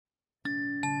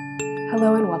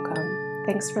Hello and welcome.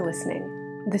 Thanks for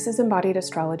listening. This is Embodied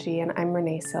Astrology and I'm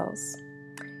Renee Sills.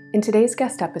 In today's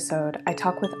guest episode, I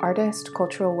talk with artist,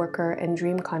 cultural worker, and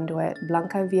dream conduit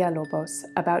Blanca Villalobos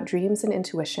about dreams and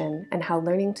intuition and how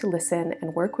learning to listen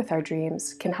and work with our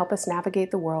dreams can help us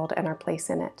navigate the world and our place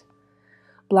in it.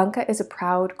 Blanca is a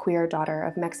proud queer daughter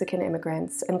of Mexican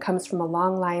immigrants and comes from a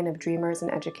long line of dreamers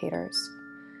and educators.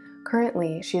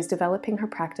 Currently, she is developing her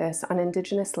practice on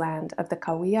indigenous land of the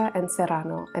Cahuilla and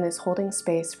Serrano and is holding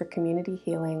space for community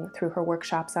healing through her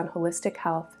workshops on holistic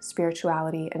health,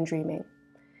 spirituality, and dreaming.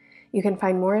 You can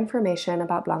find more information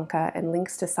about Blanca and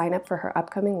links to sign up for her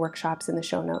upcoming workshops in the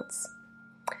show notes.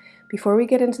 Before we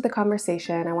get into the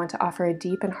conversation, I want to offer a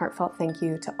deep and heartfelt thank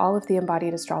you to all of the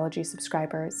Embodied Astrology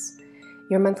subscribers.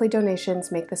 Your monthly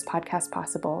donations make this podcast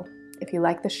possible. If you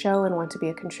like the show and want to be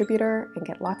a contributor and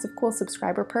get lots of cool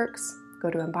subscriber perks,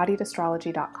 go to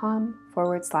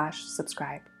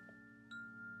embodiedastrology.com/subscribe.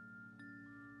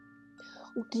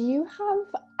 Do you have,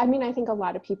 I think a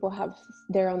lot of people have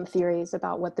their own theories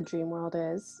about what the dream world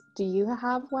is. Do you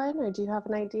have one, or do you have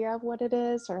an idea of what it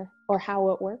is or how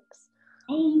it works?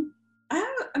 I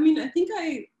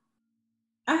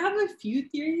have a few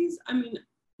theories.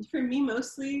 For me,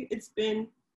 mostly it's been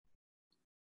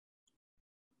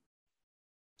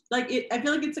I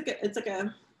feel like it's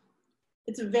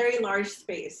a very large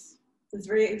space. It's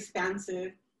very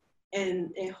expansive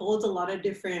and it holds a lot of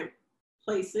different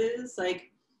places.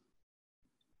 Like,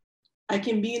 I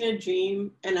can be in a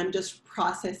dream and I'm just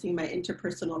processing my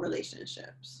interpersonal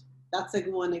relationships. That's like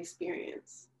one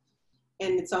experience.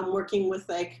 And so I'm working with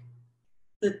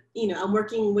I'm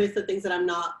working with the things that I'm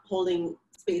not holding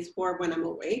space for when I'm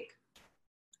awake.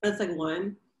 That's like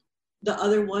one. The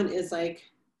other one is like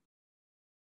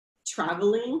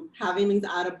traveling, having these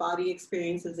out of body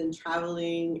experiences and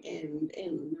traveling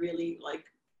and really like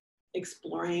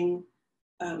exploring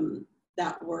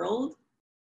that world.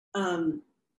 And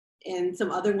some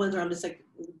other ones are just like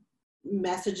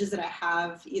messages that I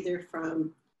have either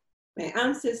from my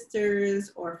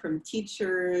ancestors or from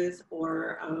teachers,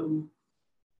 or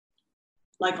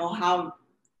I'll have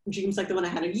dreams like the one I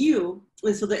had of you.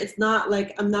 And so that it's not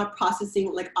like I'm not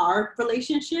processing like our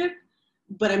relationship,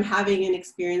 but I'm having an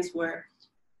experience where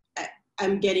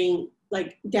I'm getting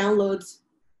like downloads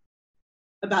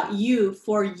about you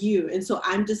for you. And so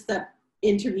I'm just that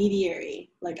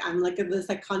intermediary. Like I'm like this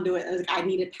like conduit. Like I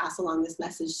need to pass along this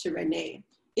message to Renee.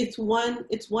 It's one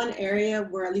area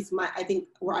where at least I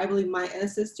believe my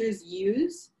ancestors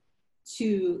use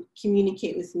to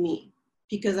communicate with me,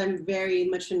 because I'm very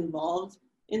much involved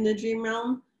in the dream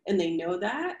realm and they know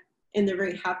that. And they're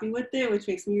very happy with it, which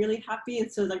makes me really happy.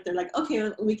 And so like they're like, okay,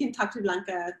 we can talk to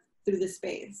Blanca through this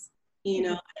space, you know.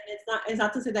 And it's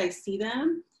not to say that I see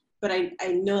them, but I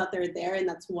know that they're there, and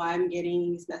that's why I'm getting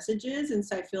these messages. And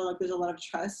so I feel like there's a lot of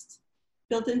trust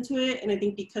built into it. And I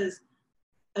think because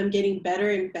I'm getting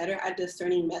better and better at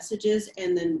discerning messages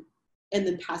and then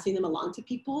passing them along to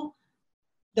people,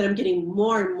 that I'm getting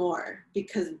more and more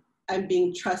because I'm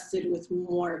being trusted with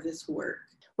more of this work.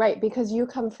 Right, because you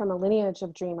come from a lineage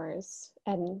of dreamers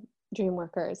and dream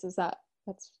workers.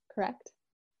 That's correct?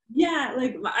 Yeah,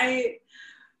 like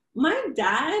my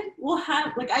dad will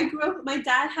have, like I grew up with my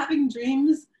dad having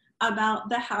dreams about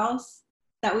the house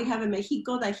that we have in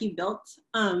Mexico that he built.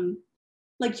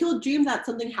 Like he'll dream that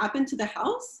something happened to the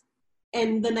house,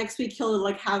 and the next week he'll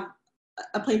like have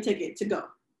a plane ticket to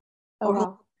go. Oh,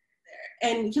 wow.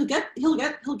 And he'll get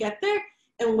there,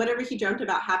 and whatever he dreamt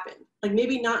about happened. Like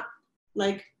maybe not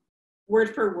like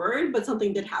word for word, but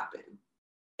something did happen.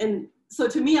 And so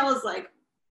to me, I was like,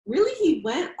 really? He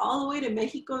went all the way to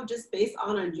Mexico just based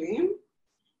on a dream?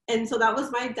 And so that was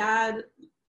my dad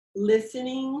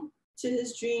listening to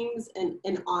his dreams and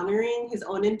honoring his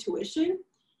own intuition.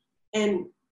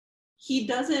 And he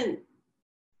doesn't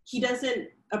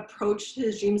approach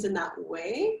his dreams in that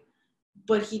way,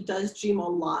 but he does dream a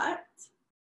lot,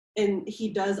 and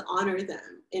he does honor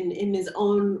them in his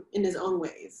own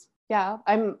ways. Yeah,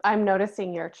 I'm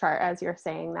noticing your chart as you're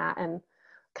saying that, and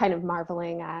kind of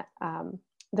marveling at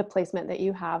the placement that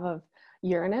you have of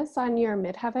Uranus on your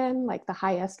midheaven, like the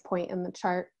highest point in the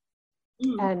chart.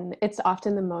 And it's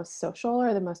often the most social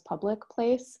or the most public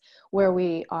place where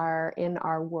we are in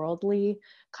our worldly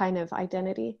kind of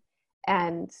identity.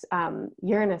 And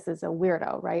Uranus is a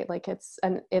weirdo, right? Like it's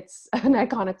an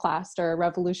iconoclast or a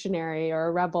revolutionary or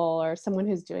a rebel or someone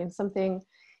who's doing something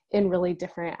in really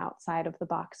different outside of the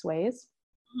box ways.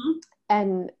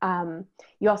 And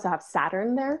you also have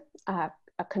Saturn there,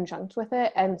 conjunct with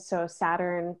it. And so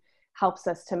Saturn helps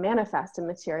us to manifest and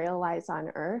materialize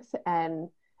on Earth and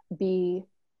be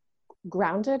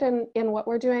grounded in what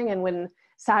we're doing. And when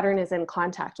Saturn is in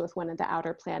contact with one of the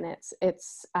outer planets,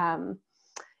 it's kind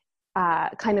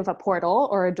of a portal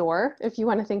or a door, if you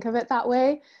want to think of it that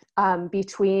way,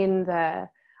 between the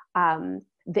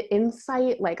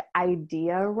insight, like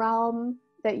idea realm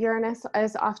that Uranus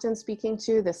is often speaking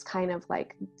to, this kind of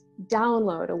like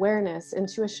download, awareness,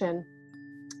 intuition,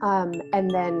 and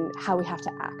then how we have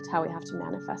to act, how we have to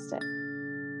manifest it.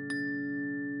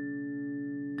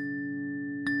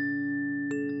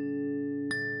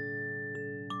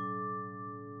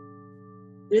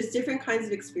 There's different kinds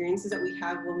of experiences that we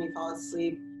have when we fall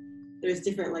asleep. There's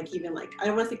different, like, even like, I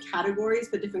don't want to say categories,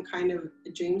 but different kind of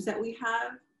dreams that we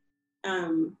have.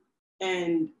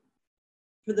 And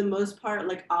for the most part,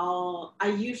 like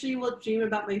I usually will dream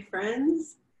about my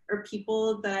friends or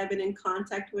people that I've been in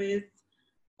contact with.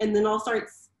 And then I'll start,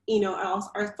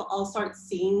 I'll start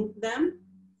seeing them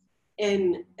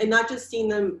and not just seeing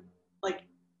them like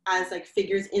as like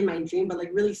figures in my dream, but like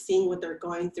really seeing what they're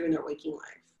going through in their waking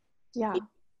life. Yeah.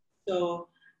 So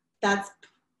that's,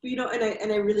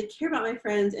 and I really care about my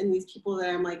friends and these people that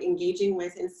I'm like engaging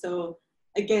with. And so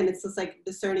again, it's just like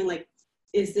discerning, like,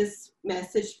 is this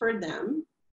message for them?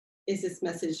 Is this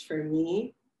message for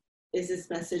me? Is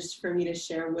this message for me to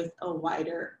share with a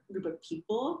wider group of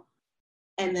people?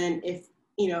 And then if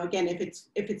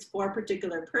it's for a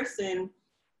particular person,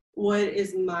 what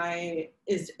is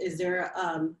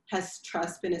has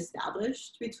trust been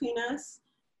established between us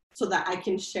so that I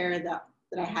can share that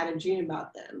I had a dream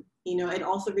about them, and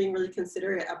also being really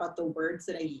considerate about the words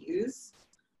that I use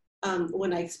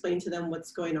when I explain to them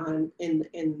what's going on in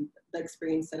the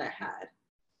experience that I had.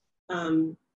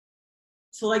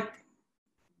 So like,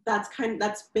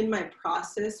 that's been my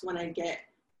process when I get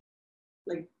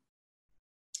like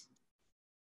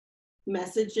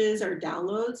messages or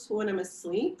downloads when I'm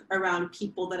asleep around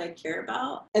people that I care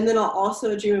about. And then I'll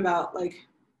also dream about like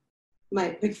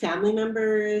my big family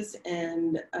members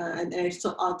and I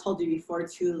told you before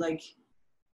too, like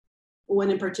one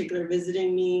in particular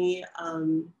visiting me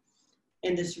and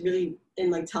just really, and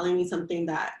like telling me something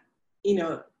that,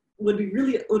 would be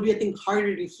I think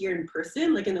harder to hear in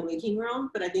person, like in the waking realm.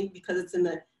 But I think because it's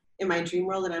in my dream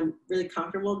world and I'm really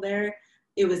comfortable there,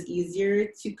 it was easier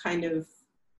to kind of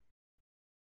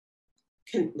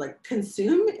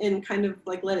consume and kind of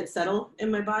like let it settle in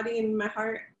my body and my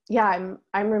heart. Yeah,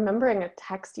 I'm remembering a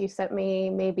text you sent me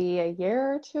maybe a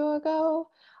year or two ago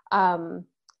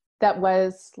that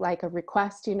was like a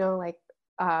request, or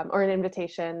an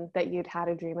invitation that you'd had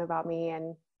a dream about me,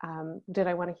 and did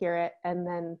I want to hear it? And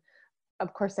then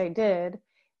of course I did.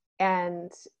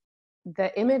 And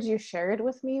the image you shared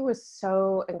with me was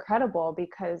so incredible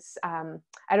because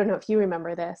I don't know if you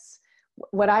remember this.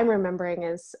 What I'm remembering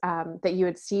is that you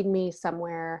had seen me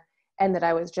somewhere and that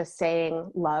I was just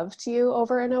saying love to you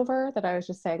over and over, that I was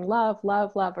just saying love,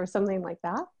 love, love, or something like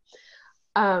that,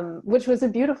 which was a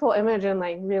beautiful image and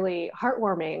like really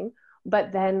heartwarming.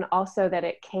 But then also that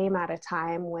it came at a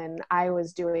time when I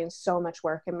was doing so much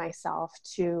work in myself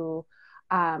to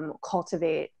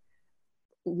cultivate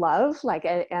love,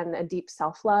 and a deep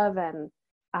self-love, and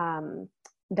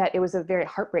that it was a very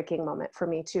heartbreaking moment for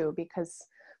me too, because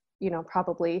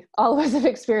probably all of us have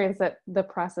experienced that the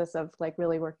process of like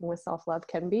really working with self-love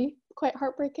can be quite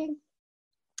heartbreaking.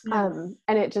 And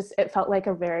it felt like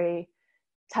a very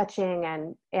touching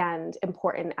and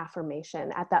important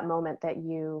affirmation at that moment that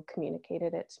you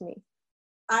communicated it to me.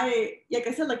 Like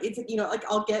I said, like it's like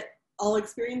I'll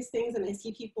experience things and I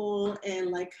see people and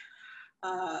like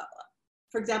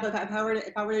for example, if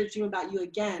I were to dream about you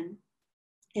again,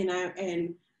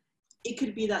 and it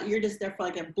could be that you're just there for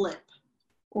like a blip,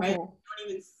 right? Mm-hmm. I don't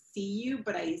even see you,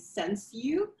 but I sense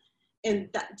you, and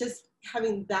that just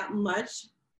having that much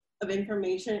of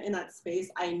information in that space,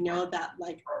 I know that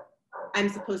like I'm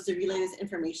supposed to relay this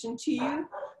information to you.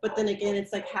 But then again,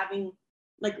 it's like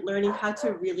learning how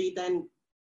to really then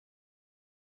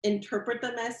interpret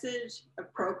the message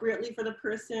appropriately for the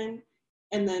person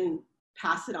and then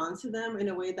pass it on to them in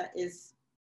a way that is,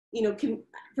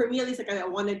 for me at least, like I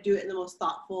want to do it in the most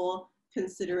thoughtful,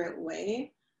 considerate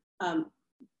way.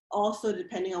 Also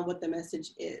depending on what the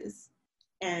message is.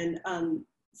 And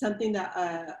something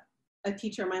that a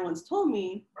teacher of mine once told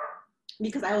me,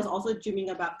 because I was also dreaming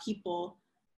about people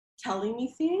telling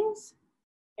me things.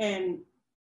 And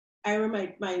I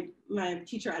remember my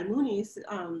teacher at Mooney's,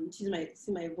 she's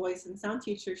my voice and sound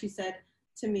teacher, she said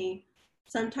to me,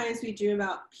 sometimes we dream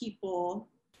about people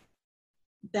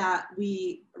that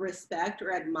we respect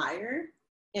or admire,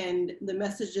 and the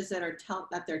messages that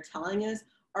they're telling us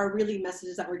are really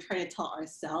messages that we're trying to tell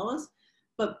ourselves.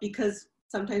 But because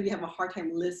sometimes we have a hard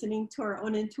time listening to our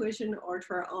own intuition or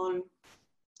to our own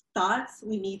thoughts,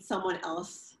 we need someone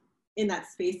else in that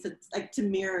space to like to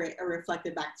mirror it or reflect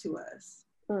it back to us.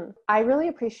 I really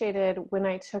appreciated when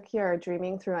I took your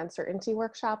Dreaming Through Uncertainty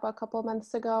workshop a couple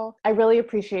months ago. I really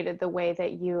appreciated the way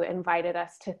that you invited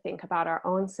us to think about our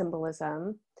own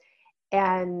symbolism.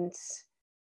 And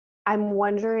I'm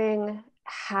wondering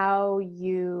how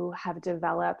you have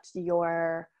developed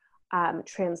your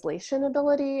translation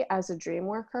ability as a dream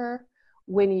worker.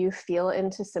 When you feel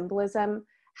into symbolism,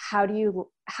 how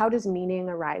does meaning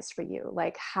arise for you?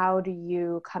 Like, how do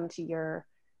you come to your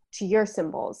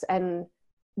symbols? And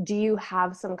do you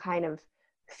have some kind of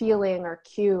feeling or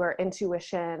cue or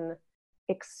intuition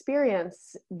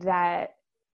experience that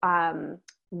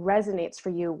resonates for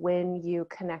you when you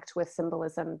connect with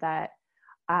symbolism that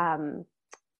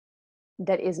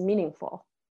is meaningful,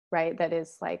 right? That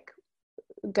is like,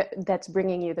 that's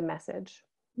bringing you the message.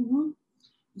 Mm-hmm.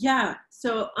 Yeah.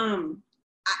 So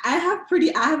I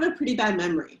have a pretty bad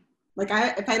memory. Like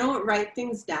if I don't write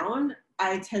things down,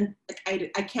 I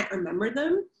can't remember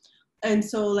them. And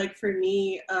so like for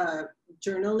me,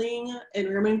 journaling and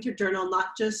remembering to journal,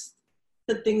 not just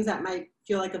the things that might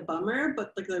feel like a bummer,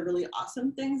 but like the really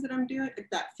awesome things that I'm doing, like,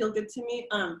 that feel good to me,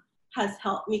 has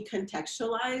helped me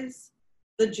contextualize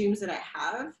the dreams that I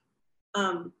have.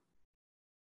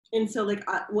 And so like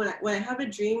when I have a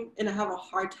dream and I have a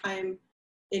hard time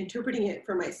interpreting it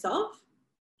for myself,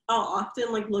 I'll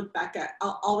often like look back at,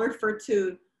 I'll refer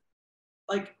to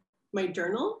like my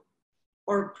journal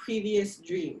or previous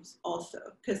dreams also,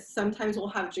 because sometimes we'll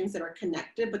have dreams that are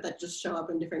connected, but that just show up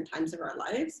in different times of our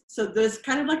lives. So there's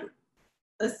kind of like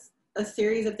a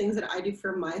series of things that I do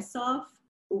for myself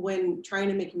when trying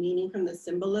to make meaning from the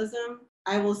symbolism.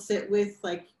 I will sit with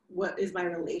like, what is my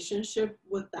relationship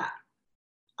with that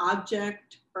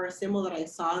object or a symbol that I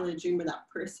saw in the dream of that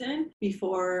person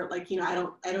before, like, you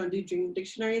know, I don't do dream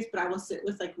dictionaries, but I will sit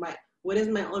with like what is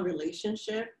my own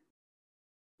relationship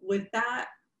with that.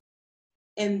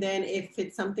 And then if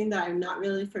it's something that I'm not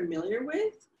really familiar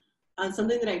with,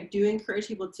 something that I do encourage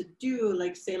people to do,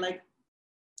 like say like,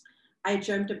 I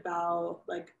dreamt about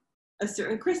like a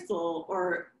certain crystal,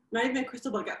 or not even a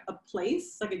crystal, but like a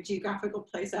place, like a geographical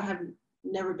place I have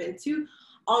never been to.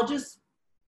 I'll just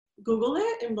Google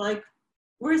it and be like,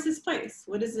 where is this place?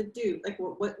 What does it do? Like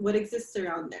what exists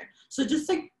around there? So just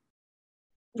like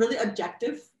really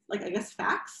objective, like I guess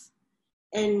facts.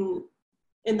 And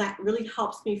that really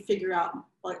helps me figure out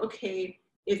like, okay,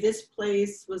 if this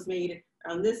place was made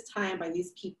around this time by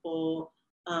these people,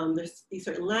 there's these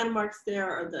certain landmarks there,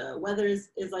 or the weather is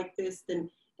like this, then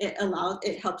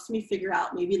it helps me figure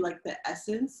out maybe like the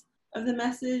essence of the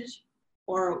message,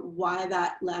 or why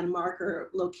that landmark or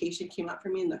location came up for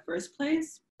me in the first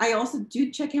place. I also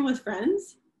do check in with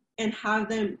friends and have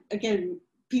them, again,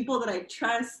 people that I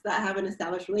trust, that I have an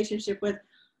established relationship with.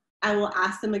 I will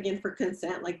ask them again for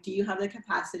consent, like, do you have the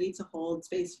capacity to hold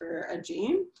space for a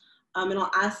dream? And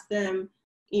I'll ask them,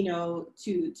 you know,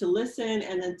 to listen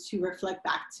and then to reflect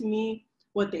back to me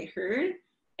what they heard.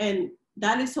 And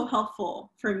that is so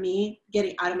helpful for me,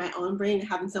 getting out of my own brain and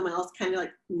having someone else kind of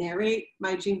like narrate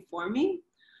my dream for me,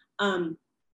 to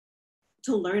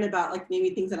learn about like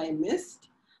maybe things that I missed.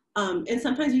 And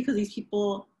sometimes because these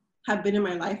people have been in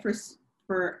my life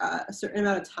for a certain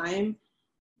amount of time,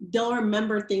 they'll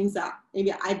remember things that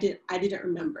maybe I didn't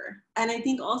remember. And I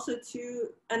think also too,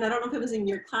 and I don't know if it was in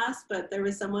your class, but there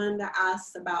was someone that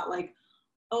asked about like,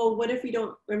 oh, what if we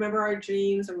don't remember our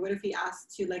dreams? Or what if we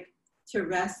ask to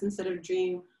rest instead of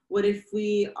dream? What if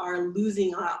we are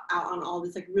losing out on all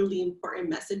this like really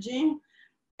important messaging?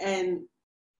 And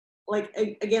like,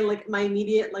 again, like my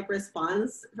immediate like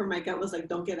response from my gut was like,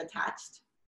 don't get attached.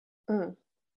 So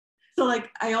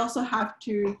like, I also have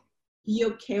to be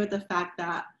okay with the fact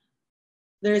that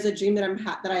there's a dream that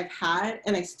I've had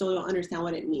and I still don't understand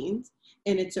what it means,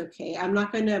 and it's okay. I'm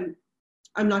not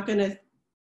gonna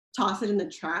toss it in the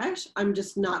trash. I'm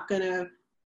just not gonna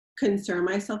concern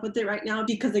myself with it right now,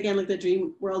 because again, like the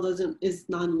dream world is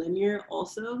non-linear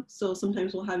also. So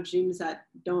sometimes we'll have dreams that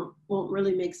won't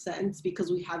really make sense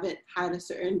because we haven't had a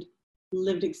certain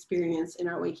lived experience in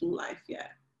our waking life yet.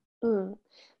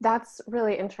 That's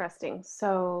really interesting.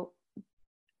 So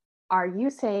are you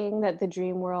saying that the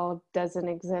dream world doesn't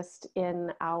exist in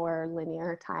our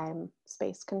linear time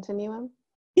space continuum?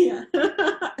 Yeah.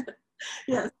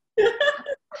 Yes.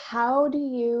 How do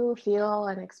you feel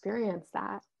and experience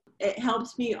that? It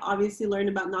helps me obviously learn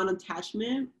about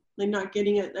non-attachment, like not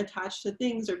getting attached to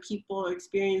things or people or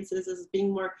experiences, as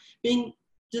being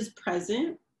just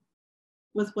present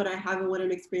with what I have and what I'm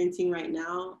experiencing right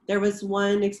now. There was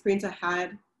one experience I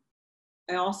had,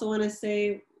 I also want to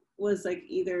say was like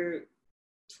either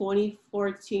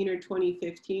 2014 or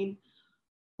 2015,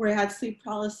 where I had sleep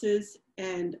paralysis,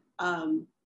 and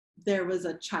there was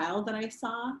a child that I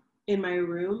saw in my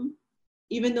room.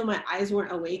 Even though my eyes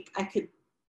weren't awake, I could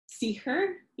see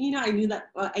her. You know, I knew that,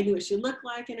 I knew what she looked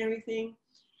like and everything.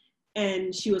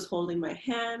 And she was holding my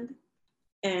hand.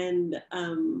 And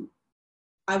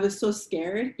I was so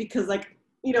scared because, like,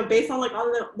 you know, based on like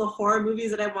all the horror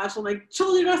movies that I watched, I'm like,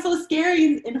 children are so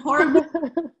scary in horror movies.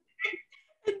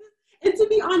 And to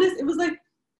be honest, it was like,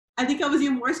 I think I was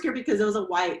even more scared because it was a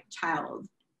white child.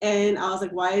 And I was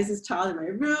like, why is this child in my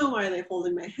room? Why are they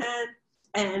holding my hand?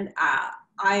 And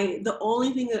the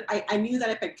only thing that I knew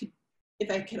that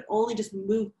if I could only just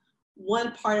move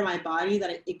one part of my body,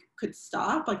 that it could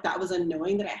stop. Like, that was a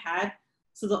knowing that I had.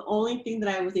 So the only thing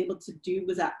that I was able to do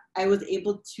was that I was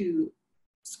able to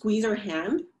squeeze her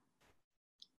hand,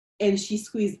 and she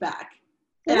squeezed back.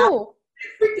 And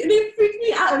it freaked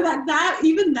me out.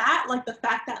 That, like, the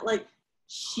fact that, like,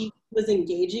 she was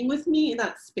engaging with me in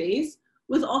that space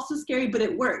was also scary, but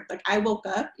it worked. Like, I woke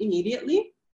up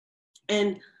immediately,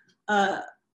 and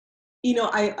you know,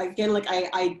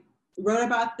 I wrote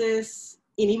about this,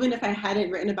 and even if I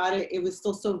hadn't written about it, it was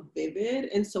still so vivid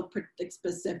and so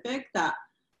specific that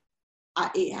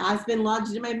it has been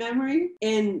lodged in my memory.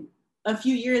 And a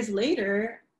few years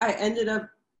later, I ended up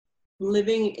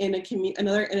living in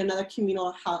another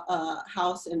communal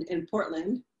house in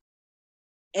Portland,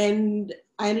 and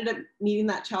I ended up meeting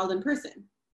that child in person.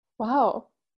 Wow.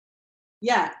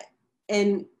 Yeah,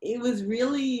 and it was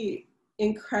really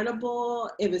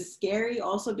incredible. It was scary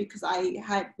also because I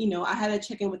had to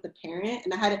check in with the parent,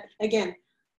 and I had to, again,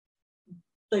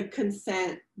 like,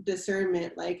 consent,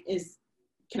 discernment, like,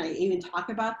 can I even talk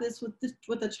about this with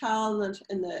the child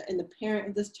and the parent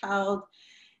of this child?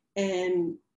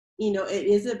 And, you know, it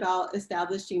is about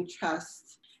establishing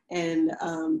trust. And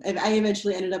I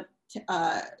eventually ended up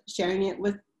sharing it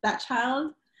with that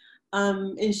child.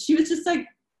 And she was just like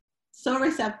so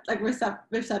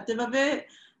receptive of it.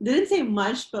 Didn't say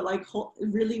much, but like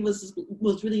really was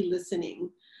really listening.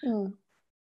 Mm.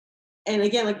 And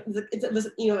again, like, it was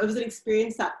an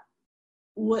experience that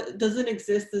what doesn't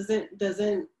exist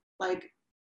doesn't like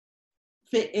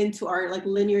fit into our like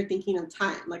linear thinking of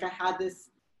time. Like, I had this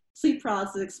sleep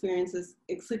paralysis experience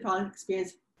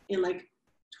in like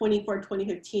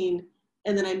 2015,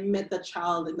 and then I met the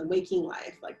child in the waking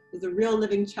life. Like, it was a real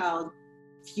living child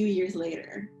a few years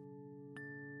later.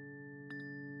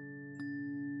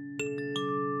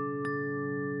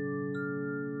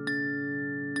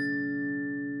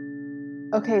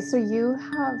 Okay, so you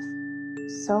have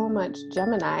so much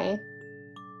Gemini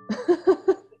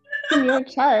in your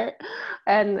chart,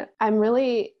 and I'm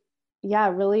really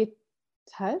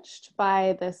touched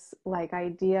by this like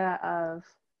idea of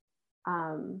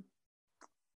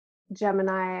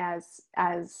Gemini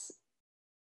as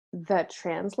the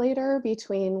translator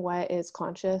between what is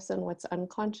conscious and what's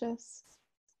unconscious.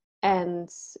 And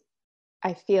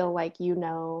I feel like you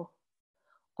know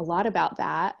a lot about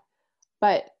that,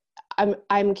 but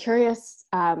I'm curious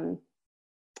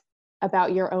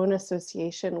about your own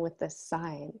association with this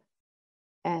sign,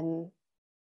 and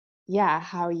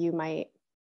how you might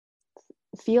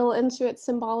feel into its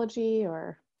symbology,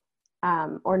 or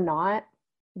not,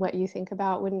 what you think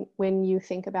about when you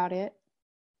think about it.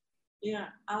 Yeah,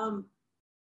 I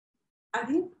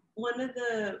think one of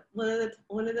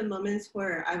the moments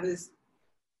where I was,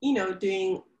 you know,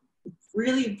 doing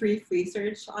really brief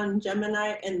research on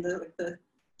Gemini and the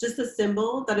just the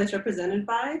symbol that it's represented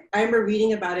by, I remember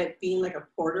reading about it being like a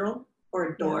portal or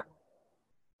a door.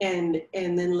 Yeah.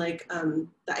 And then like the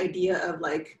idea of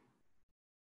like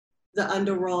the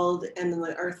underworld and then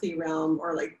the earthly realm,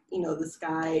 or like, you know, the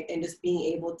sky, and just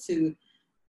being able to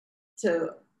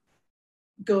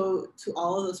go to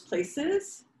all of those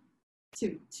places,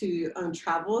 to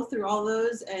travel through all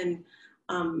those, and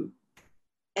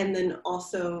then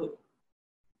also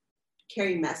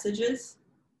carry messages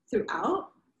throughout.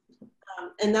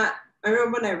 And that, I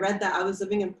remember when I read that, I was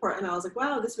living in Portland, I was like,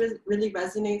 wow, this really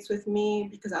resonates with me,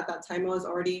 because at that time I was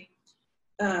already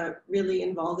really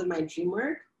involved in my dream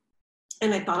work.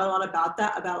 And I thought a lot about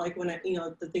that, about like when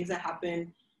the things that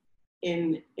happen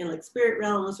in like spirit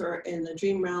realms or in the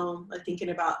dream realm, like thinking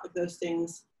about like those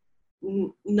things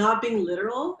not being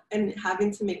literal and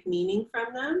having to make meaning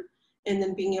from them, and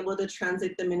then being able to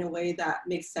translate them in a way that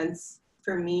makes sense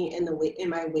for me in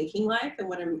my waking life and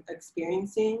what I'm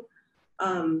experiencing.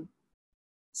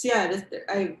 So yeah,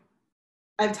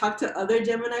 I've talked to other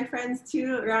Gemini friends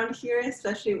too around here,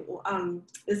 especially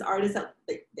this artist that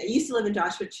used to live in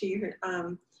Joshua Tree.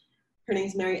 Her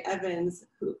name's Mary Evans,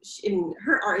 who in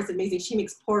her art is amazing. She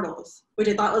makes portals, which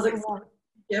I thought was like a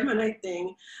Gemini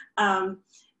thing.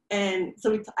 And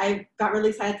so I got really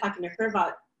excited talking to her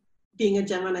about being a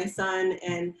Gemini sun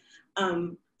and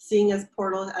seeing as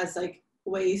portals as like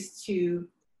ways to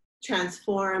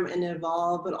transform and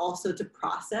evolve, but also to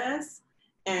process.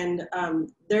 And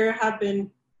there have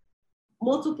been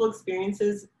multiple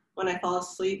experiences when I fall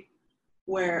asleep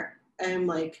where I'm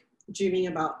like dreaming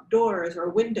about doors or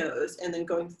windows and then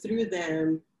going through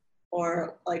them,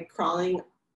 or like crawling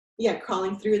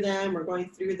through them or going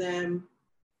through them,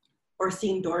 or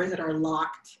seeing doors that are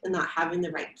locked and not having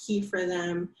the right key for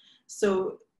them.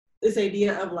 So this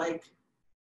idea of like,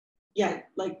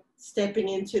 like stepping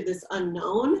into this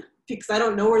unknown, because I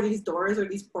don't know where these doors or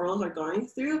these portals are going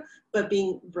through, but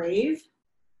being brave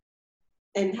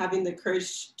and having the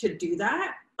courage to do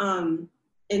that, and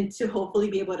to hopefully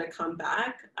be able to come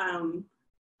back.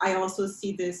 I also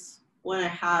see this when I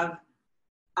have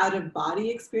out of body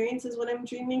experiences when I'm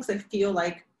dreaming, because I feel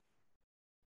like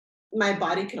my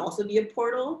body can also be a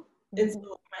portal. Mm-hmm. And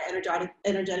so my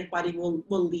energetic body will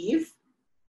leave,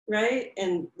 right?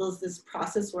 And there's this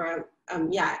process where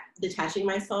I'm detaching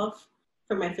myself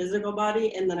from my physical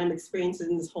body, and then I'm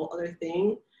experiencing this whole other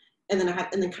thing, and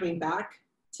then coming back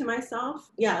to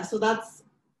myself. Yeah, so that's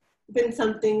been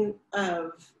something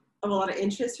of a lot of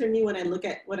interest for me when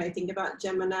I think about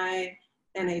Gemini,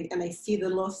 and I see the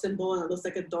little symbol and it looks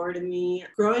like a door to me.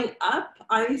 Growing up,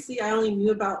 obviously I only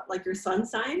knew about like your sun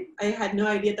sign. I had no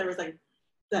idea there was like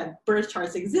that birth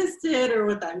charts existed or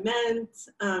what that meant.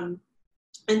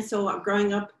 And so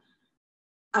growing up,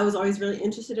 I was always really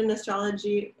interested in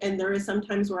astrology, and there were some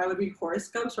times where I would read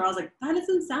horoscopes where I was like, that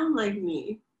doesn't sound like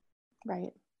me.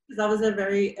 Right. Because I was a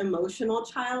very emotional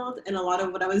child, and a lot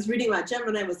of what I was reading about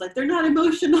Gemini was like, they're not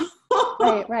emotional.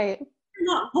 Right. They're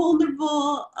not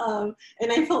vulnerable.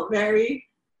 And I felt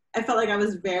like I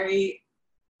was very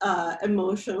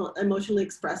emotionally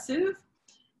expressive.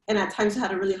 And at times I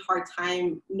had a really hard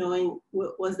time knowing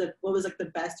what was like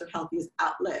the best or healthiest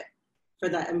outlet for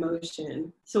that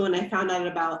emotion. So when I found out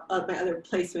about my other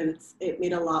placements, it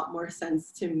made a lot more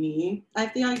sense to me. I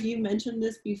feel like you mentioned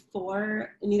this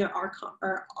before in either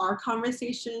our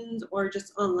conversations or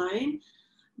just online,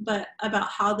 but about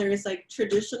how there's like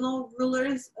traditional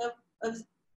rulers of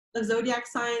zodiac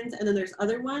signs, and then there's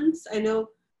other ones. I know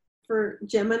for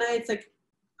Gemini, it's like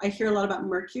I hear a lot about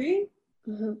Mercury,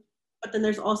 mm-hmm. but then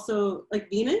there's also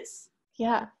like Venus.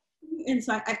 Yeah. And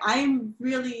so I'm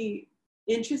really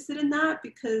interested in that,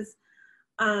 because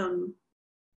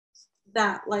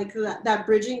that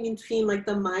bridging between like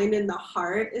the mind and the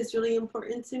heart is really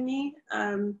important to me,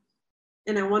 and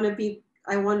I want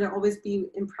to always be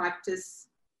in practice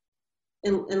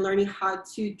and learning how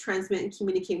to transmit and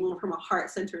communicate more from a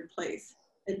heart-centered place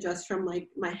and just from like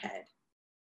my head.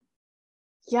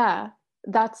 Yeah,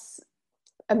 that's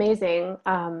amazing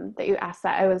that you asked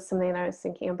that. It was something I was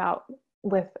thinking about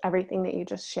with everything that you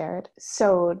just shared.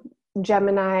 So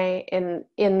Gemini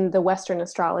in the Western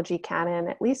astrology canon,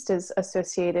 at least, is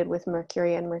associated with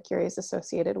Mercury, and Mercury is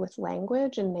associated with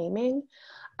language and naming,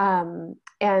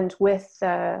 and with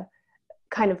the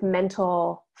kind of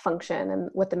mental function. And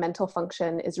what the mental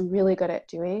function is really good at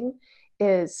doing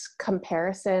is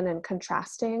comparison and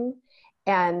contrasting,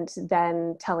 and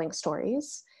then telling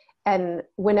stories. And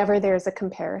whenever there's a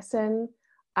comparison,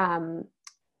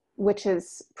 which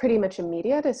is pretty much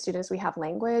immediate as soon as we have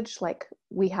language, like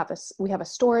we have a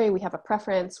story, we have a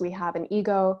preference, we have an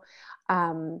ego,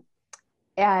 and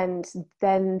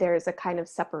then there's a kind of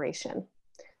separation.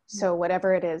 So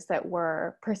whatever it is that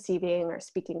we're perceiving or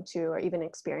speaking to or even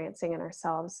experiencing in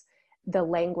ourselves, the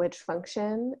language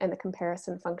function and the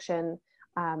comparison function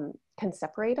can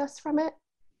separate us from it.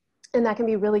 And that can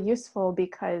be really useful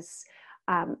because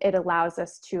it allows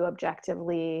us to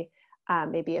objectively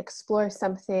maybe explore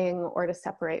something, or to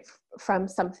separate from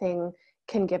something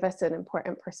can give us an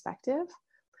important perspective.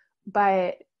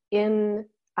 But in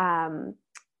the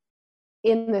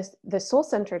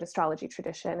soul-centered astrology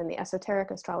tradition and the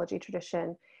esoteric astrology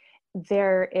tradition,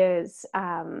 there is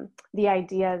the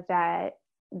idea that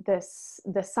the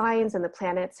signs and the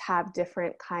planets have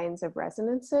different kinds of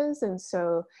resonances. And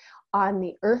so on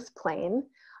the earth plane,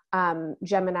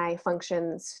 Gemini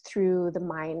functions through the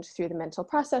mind, through the mental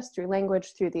process, through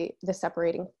language, through the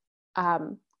separating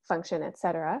function,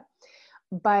 etc.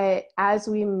 But as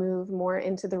we move more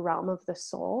into the realm of the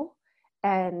soul,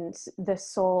 and the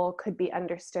soul could be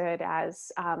understood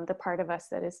as the part of us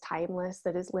that is timeless,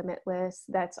 that is limitless,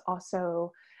 that's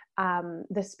also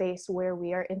the space where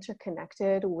we are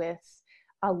interconnected with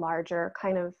a larger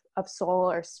kind of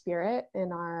soul or spirit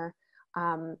in our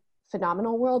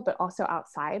phenomenal world, but also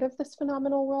outside of this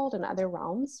phenomenal world and other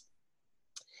realms,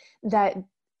 that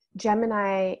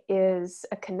Gemini is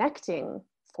a connecting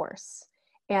force,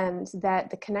 and that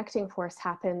the connecting force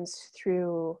happens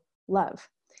through love.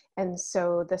 And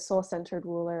so the soul-centered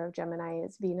ruler of Gemini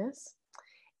is Venus.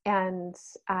 And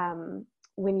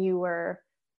when you were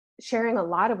sharing a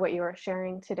lot of what you were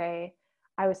sharing today,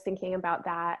 I was thinking about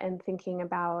that and thinking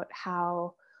about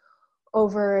how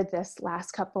over this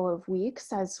last couple of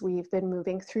weeks, as we've been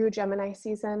moving through Gemini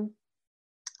season,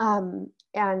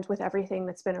 and with everything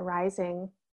that's been arising,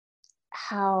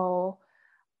 how,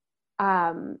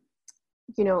 you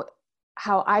know,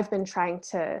 how I've been trying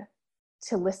to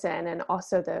listen, and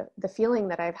also the feeling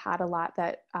that I've had a lot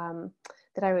that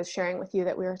that I was sharing with you,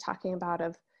 that we were talking about,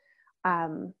 of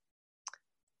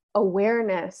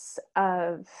awareness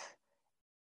of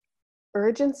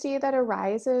urgency that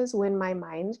arises when my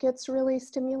mind gets really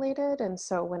stimulated. And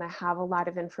so when I have a lot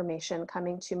of information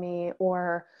coming to me,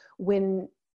 or when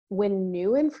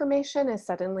new information is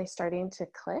suddenly starting to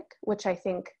click, which I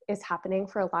think is happening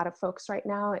for a lot of folks right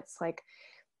now. It's like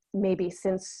maybe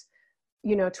since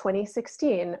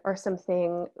 2016 or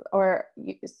something, or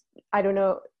I don't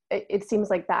know, it seems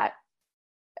like that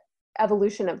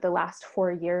evolution of the last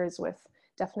 4 years, with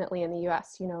definitely in the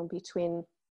US, between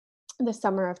the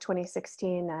summer of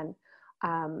 2016 and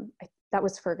that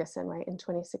was Ferguson, right, in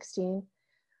 2016,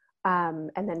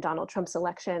 and then Donald Trump's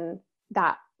election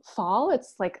that fall.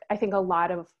 It's like, I think a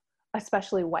lot of,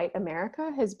 especially white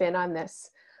America, has been on this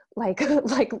like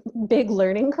big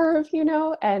learning curve,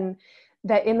 and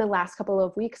that in the last couple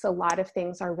of weeks, a lot of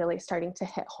things are really starting to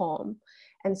hit home.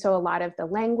 And so a lot of the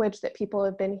language that people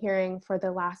have been hearing for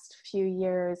the last few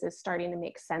years is starting to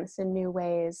make sense in new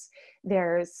ways.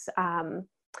 There's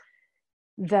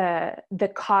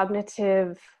the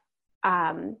cognitive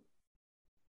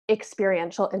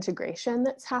experiential integration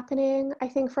that's happening, I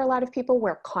think, for a lot of people,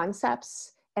 where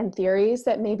concepts and theories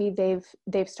that maybe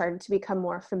they've started to become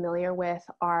more familiar with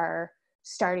are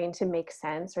starting to make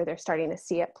sense, or they're starting to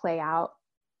see it play out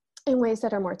in ways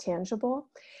that are more tangible.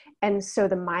 And so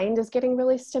the mind is getting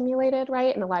really stimulated,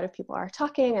 right? And a lot of people are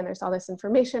talking, and there's all this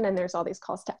information, and there's all these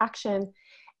calls to action.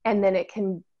 And then it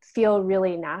can feel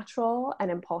really natural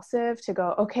and impulsive to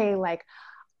go, okay, like,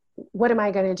 what am I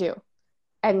going to do?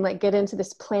 And like get into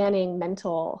this planning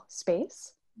mental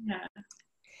space. Yeah.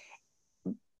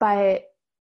 But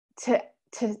to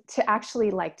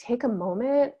actually like take a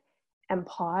moment and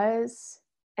pause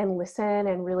and listen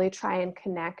and really try and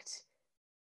connect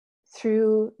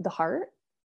through the heart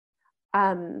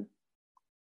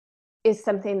is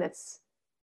something that's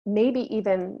maybe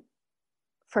even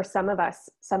for some of us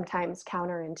sometimes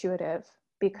counterintuitive,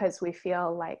 because we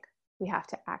feel like we have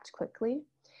to act quickly.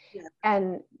 Yeah.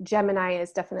 And Gemini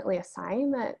is definitely a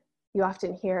sign that you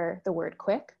often hear the word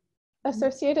quick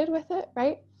associated with it,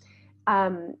 right?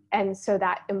 And so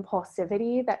that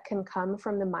impulsivity that can come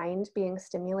from the mind being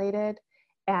stimulated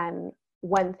and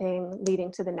one thing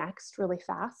leading to the next really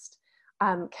fast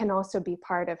can also be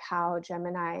part of how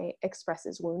Gemini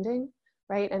expresses wounding,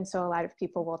 right? And so a lot of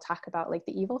people will talk about like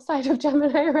the evil side of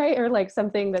Gemini, right? Or like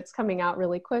something that's coming out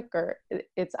really quick, or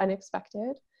it's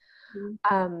unexpected.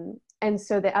 And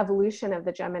so the evolution of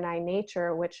the Gemini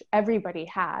nature, which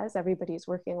everybody's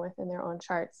working with in their own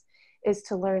charts, is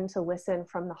to learn to listen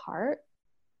from the heart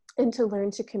and to learn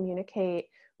to communicate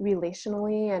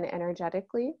relationally and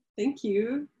energetically. Thank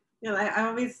you. Yeah, I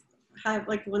always have,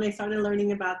 like, when I started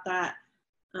learning about that,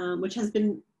 which has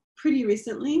been pretty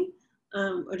recently,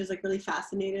 or just like really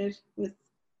fascinated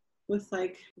with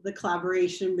like the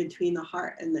collaboration between the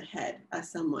heart and the head as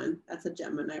someone that's a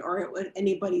Gemini, or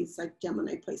anybody's like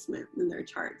Gemini placement in their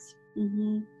charts.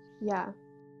 Mm-hmm. Yeah.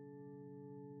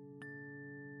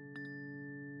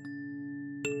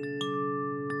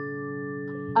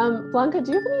 Blanca,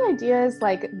 do you have any ideas?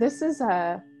 Like, this is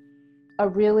a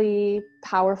really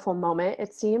powerful moment,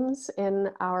 it seems, in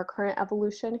our current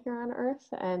evolution here on Earth.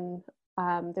 And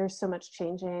there's so much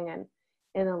changing. And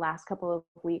in the last couple of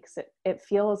weeks, it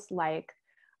feels like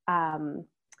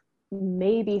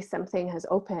maybe something has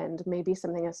opened, maybe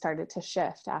something has started to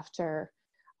shift after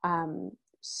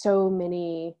so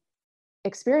many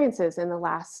experiences in the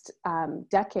last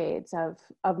decades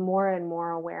of more and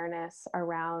more awareness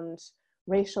around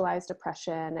racialized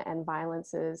oppression and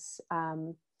violences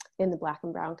in the Black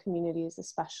and Brown communities,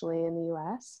 especially in the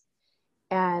US.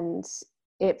 And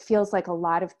it feels like a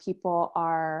lot of people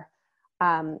are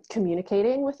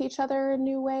communicating with each other in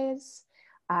new ways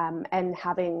and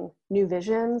having new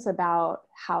visions about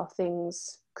how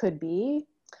things could be.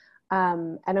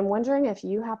 And I'm wondering if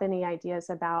you have any ideas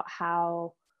about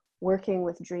how working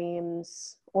with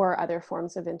dreams or other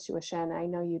forms of intuition, I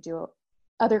know you do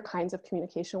other kinds of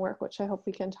communication work, which I hope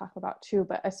we can talk about too,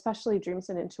 but especially dreams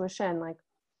and intuition, like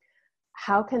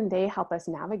how can they help us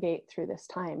navigate through this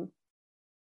time?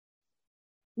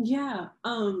 Yeah.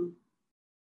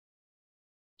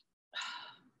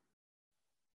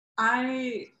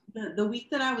 The week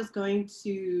that I was going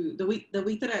to the week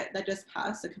that just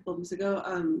passed a couple of weeks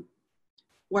ago,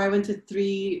 where I went to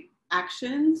 3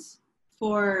 actions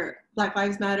for Black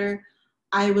Lives Matter,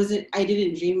 I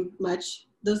didn't dream much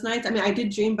those nights. I mean, I did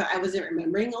dream, but I wasn't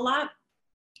remembering a lot,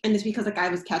 and it's because like I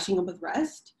was catching up with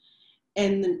rest.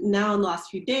 And now in the last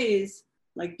few days,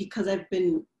 like because I've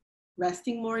been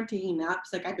resting more and taking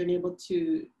naps, like I've been able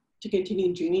to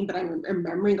continue dreaming, but I'm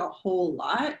remembering a whole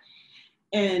lot.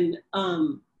 And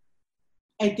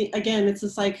I think again, it's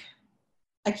just like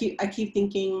I keep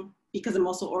thinking, because I'm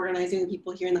also organizing with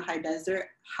people here in the high desert,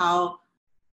 how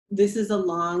this is a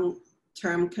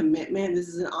long-term commitment. This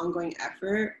is an ongoing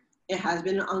effort. It has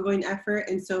been an ongoing effort,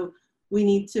 and so we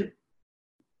need to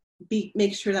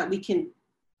make sure that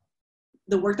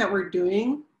the work that we're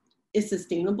doing is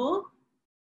sustainable.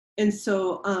 And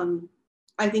so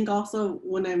I think also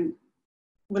when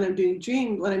I'm doing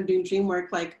dream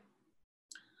work, like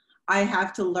I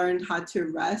have to learn how to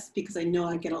rest, because I know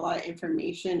I get a lot of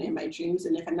information in my dreams,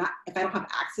 and if I don't have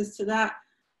access to that,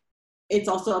 it's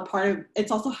also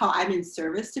how I'm in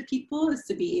service to people, is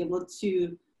to be able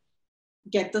to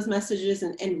get those messages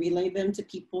and relay them to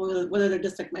people, whether they're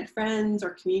just like my friends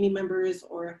or community members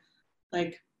or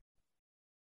like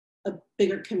a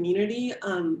bigger community.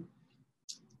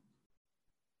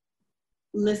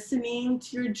 Listening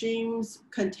to your dreams,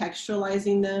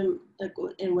 contextualizing them, like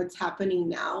in what's happening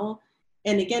now,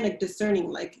 and again, like discerning,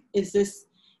 like is this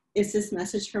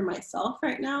message for myself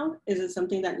right now? Is it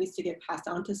something that needs to get passed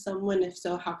on to someone? If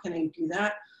so, how can I do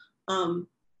that?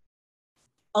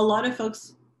 A lot of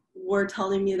folks were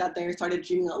telling me that they started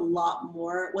dreaming a lot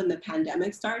more when the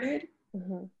pandemic started.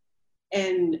 Mm-hmm.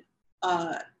 And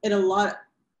a lot,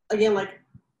 again, like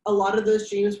a lot of those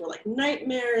dreams were like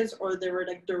nightmares, or they were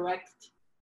like direct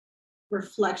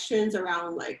reflections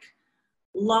around like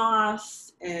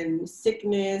loss and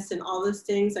sickness and all those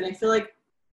things. And I feel like,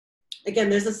 again,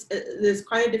 there's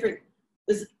quite a different,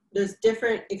 there's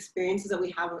different experiences that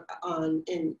we have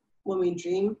when we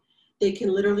dream. They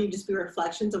can literally just be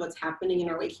reflections of what's happening in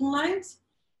our waking lives.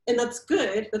 And that's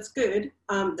good.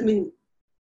 I mean,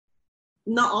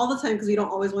 not all the time, because we don't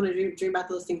always want to dream about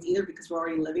those things either, because we're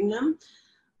already living them.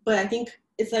 But I think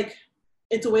it's like,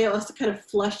 it's a way of us to kind of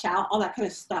flush out all that kind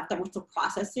of stuff that we're still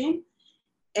processing.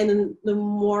 And then the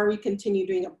more we continue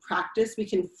doing a practice, we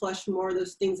can flush more of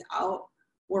those things out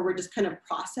where we're just kind of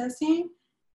processing,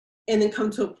 and then come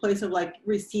to a place of like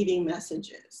receiving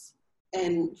messages.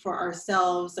 And for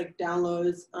ourselves, like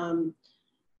downloads,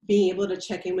 being able to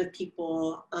check in with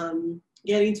people,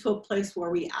 getting to a place where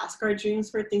we ask our dreams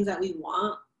for things that we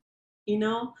want, you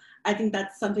know? I think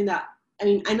that's something that, I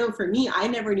mean, I know for me, I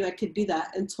never knew I could do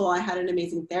that until I had an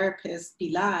amazing therapist,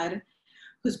 Pilar,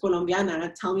 who's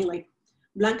Colombiana, tell me like,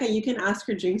 Blanca, you can ask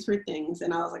her dreams for things.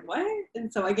 And I was like, what?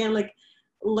 And so again, like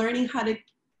learning how to,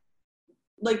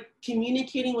 like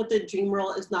communicating with the dream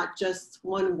world is not just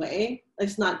one way.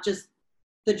 It's not just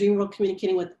the dream world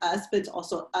communicating with us, but it's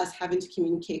also us having to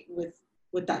communicate with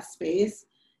that space,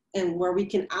 and where we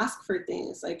can ask for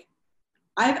things. Like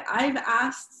I've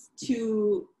asked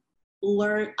to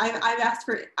learn, I've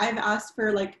asked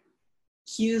for like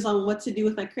cues on what to do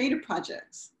with my creative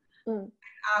projects. I've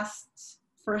asked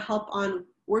for help on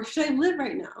where should I live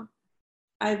right now.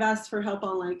 I've asked for help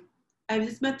on like, I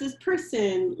just met this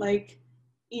person, like,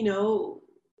 you know,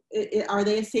 are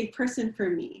they a safe person for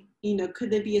me? You know, could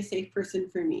they be a safe person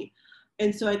for me?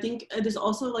 And so I think there's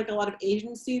also like a lot of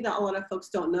agency that a lot of folks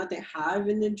don't know that they have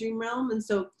in the dream realm. And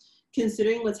so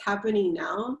considering what's happening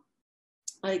now,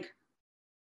 like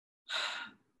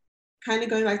kind of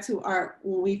going back to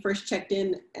when we first checked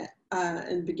in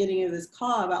the beginning of this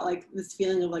call about like this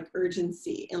feeling of like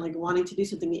urgency and like wanting to do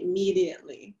something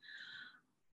immediately.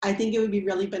 I think it would be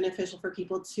really beneficial for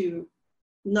people to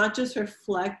not just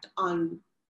reflect on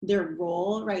their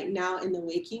role right now in the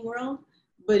waking world,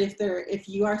 but if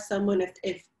you are someone,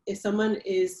 if someone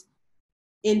is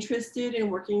interested in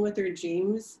working with their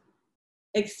dreams,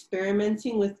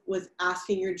 experimenting with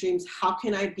asking your dreams, how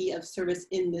can I be of service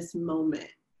in this moment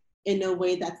in a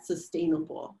way that's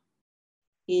sustainable,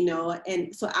 you know?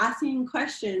 And so asking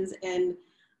questions and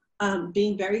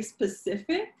being very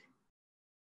specific,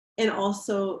 and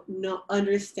also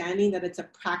understanding that it's a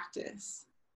practice.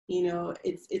 You know,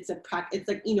 it's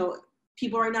like, you know,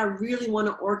 people right now really want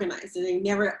to organize, and they've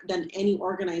never done any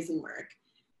organizing work.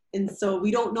 And so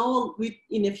we don't know,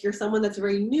 and if you're someone that's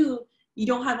very new, you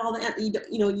don't have all the,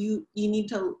 you know, you need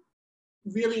to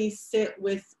really sit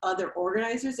with other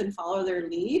organizers and follow their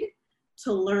lead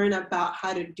to learn about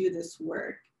how to do this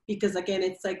work. Because again,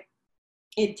 it's like,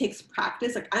 it takes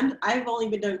practice. Like I've only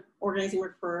been doing organizing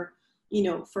work for you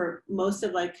know, for most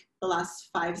of like the last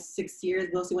 5-6 years,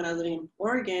 mostly when I was living in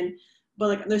Oregon, but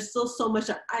like there's still so much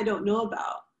that I don't know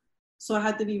about. So I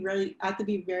had to be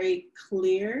very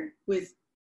clear with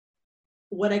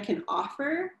what I can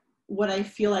offer, what I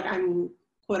feel like I'm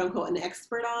quote unquote an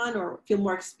expert on or feel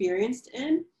more experienced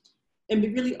in, and be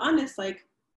really honest. Like,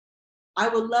 I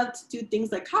would love to do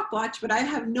things like cop watch, but I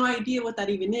have no idea what that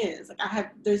even is. Like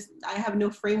I have no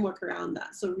framework around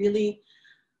that. So really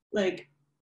like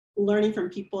learning from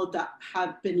people that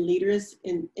have been leaders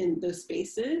in those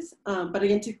spaces. But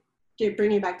again, to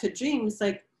bring it back to dreams,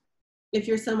 like if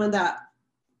you're someone that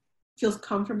feels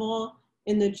comfortable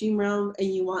in the dream realm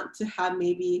and you want to have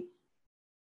maybe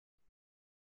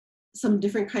some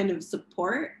different kind of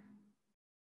support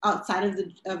outside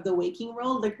of the waking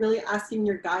world, like really asking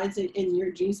your guides in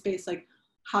your dream space, like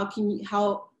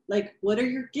what are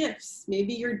your gifts?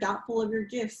 Maybe you're doubtful of your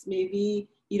gifts. Maybe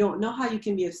you don't know how you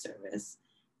can be of service.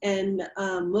 And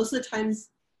most of the times,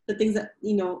 the things that,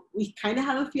 you know, we kind of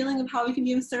have a feeling of how we can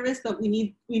be of service, but we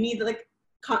need like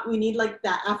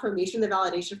that affirmation, the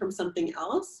validation from something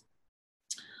else.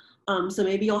 So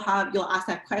maybe you'll ask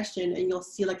that question and you'll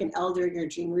see like an elder in your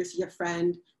dream, or you see a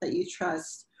friend that you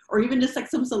trust, or even just like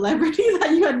some celebrity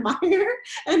that you admire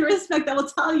and respect that will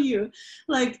tell you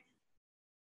like,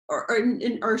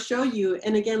 or show you.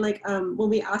 And again, like when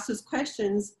we ask those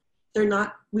questions,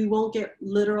 we won't get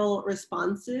literal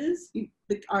responses. The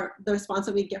response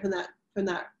that we get from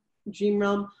that dream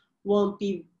realm won't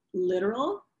be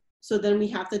literal. So then we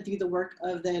have to do the work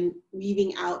of then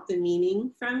weaving out the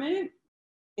meaning from it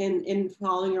and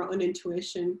following your own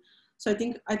intuition. So I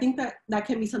think that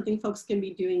can be something folks can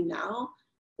be doing now,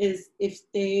 is if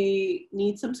they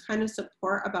need some kind of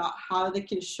support about how they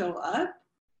can show up,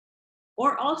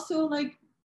 or also like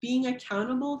being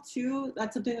accountable too.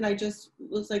 That's something that I just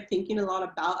was like thinking a lot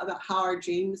about how our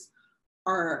dreams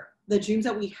the dreams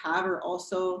that we have are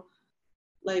also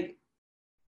like,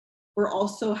 we're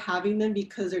also having them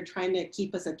because they're trying to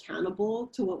keep us accountable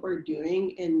to what we're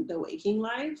doing in the waking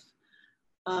life.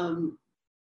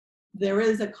 There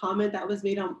was a comment that was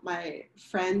made on my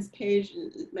friend's page.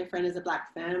 My friend is a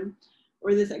Black femme,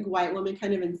 where this like white woman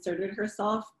kind of inserted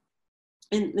herself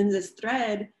in this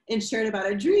thread and shared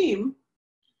about a dream.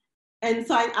 And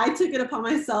so I took it upon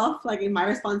myself, like in my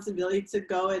responsibility, to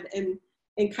go and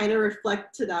kind of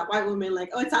reflect to that white woman,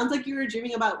 like, oh, it sounds like you were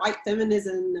dreaming about white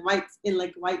feminism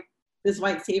and this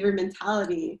white savior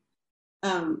mentality.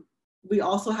 We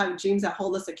also have dreams that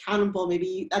hold us accountable.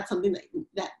 Maybe that's something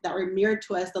that were mirrored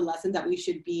to us, the lesson that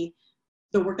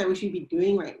the work that we should be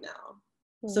doing right now.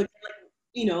 Mm-hmm. So,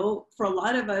 you know, for a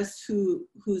lot of us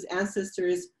whose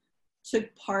ancestors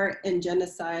took part in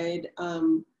genocide,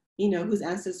 you know, whose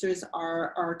ancestors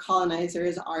are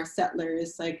colonizers, are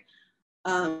settlers, like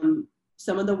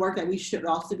some of the work that we should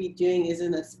also be doing is in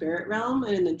the spirit realm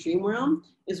and in the dream realm,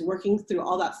 is working through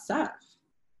all that stuff,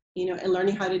 you know, and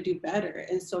learning how to do better.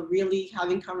 And so really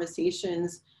having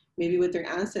conversations maybe with their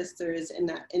ancestors in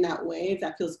that way, if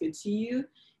that feels good to you,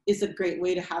 is a great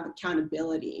way to have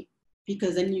accountability,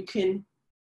 because then you can,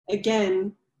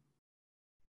 again,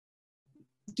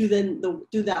 do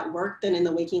that work then in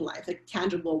the waking life, like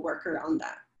tangible work around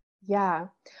that. Yeah.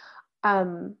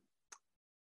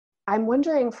 I'm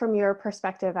wondering, from your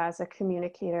perspective as a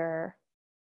communicator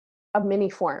of many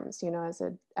forms, you know,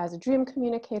 as a dream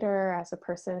communicator, as a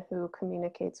person who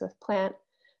communicates with plant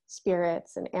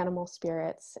spirits and animal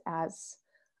spirits, as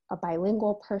a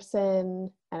bilingual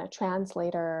person and a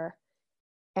translator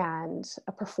and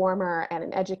a performer and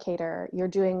an educator, you're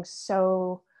doing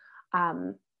so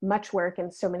much work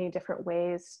in so many different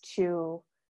ways to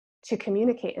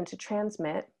communicate and to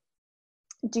transmit.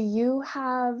 Do you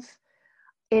have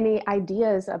any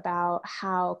ideas about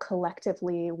how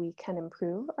collectively we can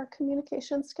improve our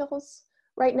communication skills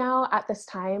right now at this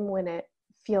time when it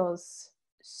feels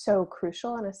so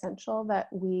crucial and essential that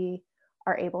we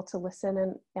are able to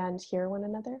listen and hear one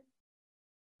another?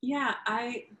 Yeah,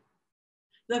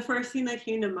 the first thing that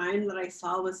came to mind that I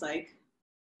saw was like,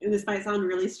 and this might sound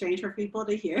really strange for people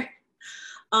to hear,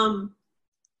 I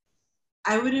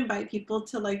would invite people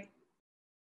to like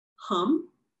hum.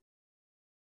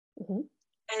 Mm-hmm.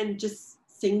 And just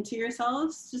sing to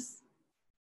yourselves, just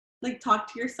like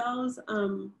talk to yourselves,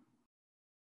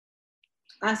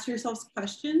 ask yourselves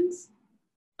questions,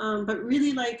 but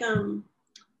really like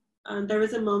there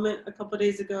was a moment a couple of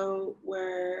days ago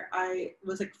where I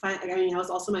was like, I was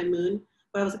also my moon,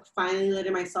 but I was like finally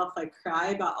letting myself like cry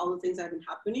about all the things that have been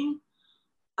happening,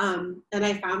 and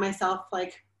I found myself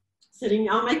like sitting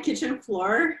on my kitchen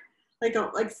floor,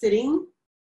 like sitting.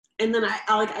 And then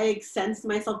I sensed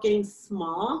myself getting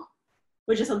small,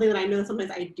 which is something that I know sometimes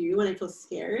I do when I feel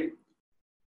scared.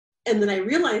 And then I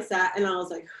realized that, and I was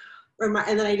like,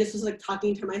 and then I just was like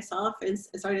talking to myself and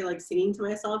started like singing to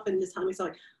myself and just telling myself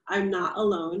like, I'm not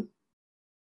alone.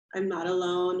 I'm not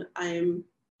alone. I'm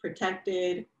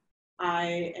protected.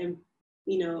 I am,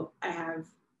 I have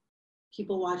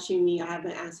people watching me. I have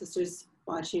my ancestors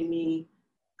watching me.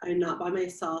 I'm not by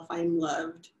myself. I'm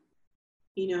loved.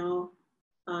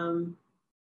 Um,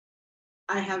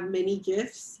 I have many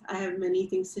gifts. I have many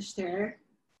things to share.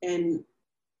 And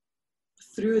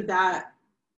through that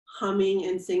humming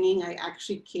and singing, I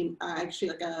actually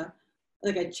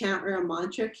like a chant or a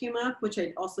mantra came up, which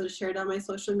I also shared on my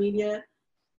social media,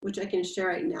 which I can share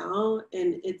right now.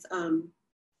 And it's,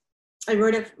 I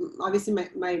wrote it, obviously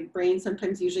my brain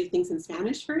sometimes usually thinks in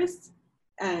Spanish first,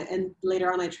 and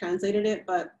later on I translated it,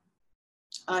 but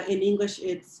in English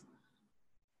it's,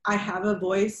 I have a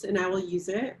voice and I will use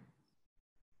it.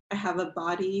 I have a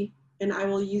body and I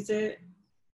will use it.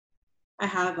 I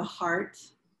have a heart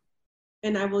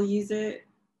and I will use it.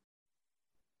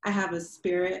 I have a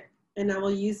spirit and I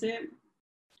will use it.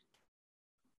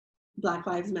 Black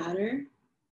Lives Matter.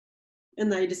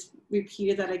 And I just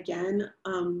repeated that again.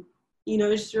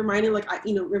 It's just reminding,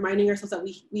 reminding ourselves that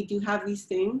we do have these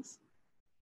things.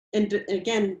 And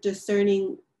again,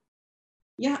 discerning,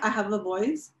 yeah, I have a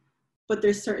voice, but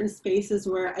there's certain spaces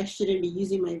where I shouldn't be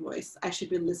using my voice. I should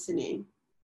be listening.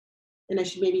 And I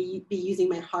should maybe be using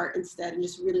my heart instead and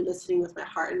just really listening with my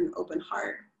heart and an open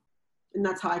heart. And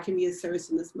that's how I can be of service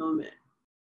in this moment.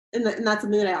 And that's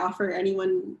something that I offer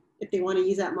anyone if they want to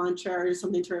use that mantra or just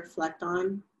something to reflect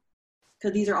on.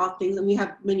 Because these are all things, and we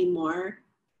have many more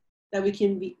that we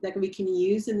can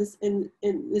use in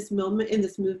this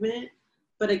movement.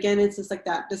 But again, it's just like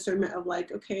that discernment of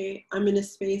like, okay, I'm in a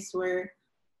space where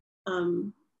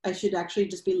I should actually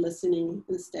just be listening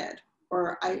instead.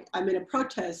 Or I'm in a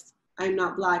protest. I'm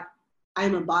not Black.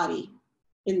 I'm a body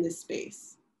in this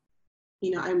space.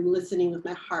 I'm listening with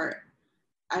my heart.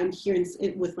 I'm hearing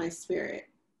it with my spirit.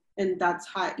 And that's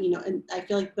how, and I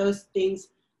feel like those things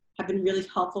have been really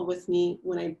helpful with me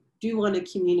when I do want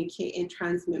to communicate and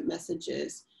transmit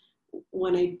messages.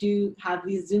 When I do have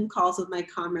these Zoom calls with my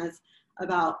comrades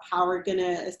about how we're going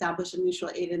to establish a mutual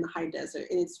aid in the high desert.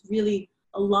 And it's really,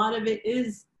 a lot of it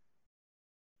is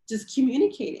just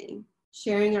communicating,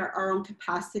 sharing our own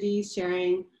capacities,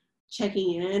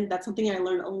 checking in. That's something I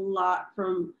learned a lot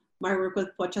from my work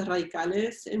with Pochas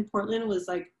Radicales in Portland, was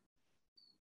like,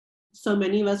 so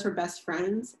many of us were best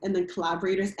friends and then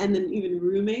collaborators and then even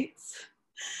roommates.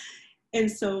 And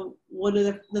so one of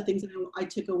the things that I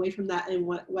took away from that, and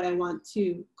what I want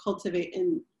to cultivate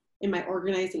in my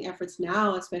organizing efforts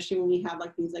now, especially when we have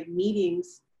like these like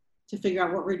meetings to figure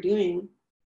out what we're doing,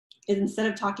 is instead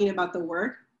of talking about the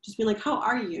work, just being like, how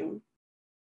are you?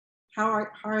 How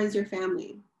is your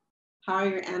family? How are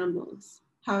your animals?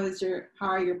 How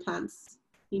are your plants?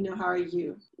 How are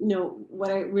you?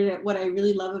 What I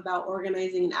really love about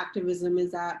organizing and activism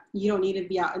is that you don't need to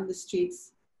be out in the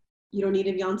streets. You don't need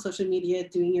to be on social media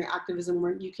doing your activism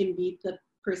work. You can be the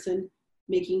person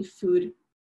making food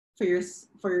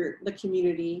for the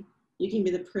community. You can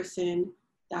be the person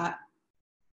that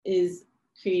is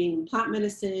creating plant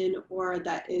medicine, or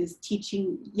that is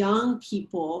teaching young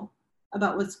people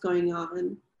about what's going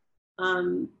on.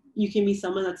 You can be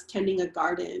someone that's tending a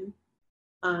garden.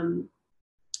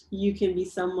 You can be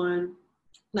someone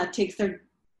that takes their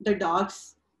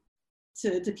dogs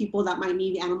to people that might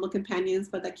need animal companions,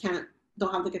 but that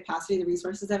don't have the capacity, the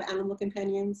resources to have animal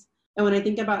companions. And when I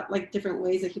think about like different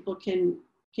ways that people can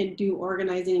do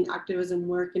organizing and activism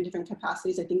work in different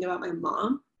capacities, I think about my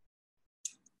mom,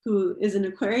 who is an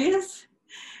Aquarius.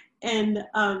 And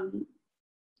I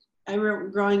remember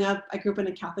growing up, I grew up in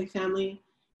a Catholic family,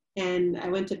 and I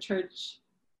went to church.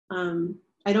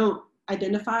 I don't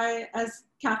identify as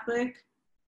Catholic.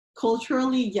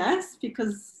 Culturally, yes,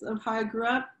 because of how I grew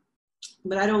up,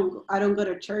 but I don't go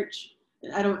to church.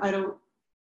 I don't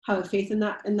have a faith in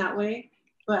that way.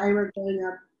 But I remember growing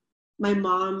up, my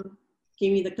mom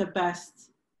gave me like the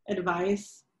best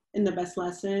advice and the best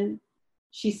lesson.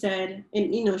 She said,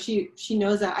 and she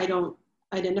knows that I don't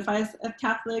identify as a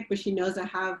Catholic, but she knows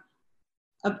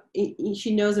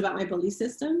she knows about my belief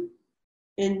system.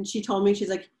 And she told me, she's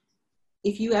like,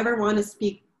 if you ever want to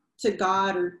speak to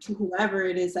God or to whoever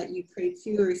it is that you pray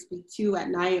to or speak to at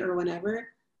night or whenever,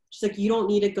 she's like, you don't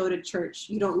need to go to church.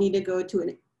 You don't need to go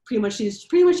to she was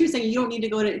saying, you don't need to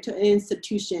go to an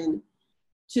institution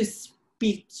to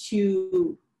speak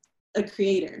to a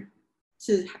creator,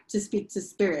 to speak to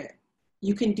spirit.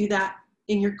 You can do that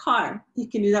in your car. You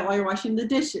can do that while you're washing the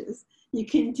dishes. You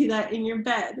can do that in your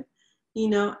bed,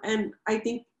 and I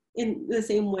think in the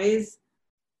same ways,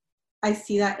 I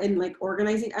see that in like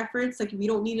organizing efforts. Like we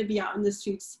don't need to be out in the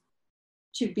streets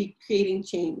to be creating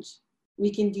change.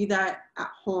 We can do that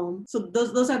at home. So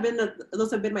those have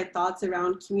been my thoughts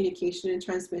around communication and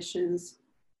transmissions,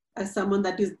 as someone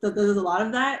that does a lot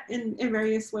of that in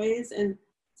various ways, and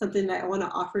something that I want to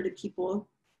offer to people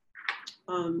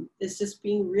is just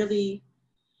being really,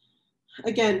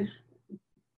 again,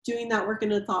 doing that work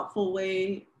in a thoughtful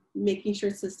way, making sure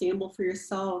it's sustainable for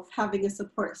yourself, having a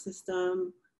support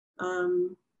system,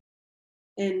 and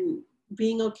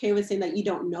being okay with saying that you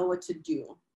don't know what to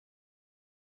do.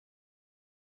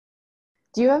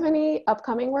 Do you have any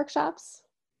upcoming workshops?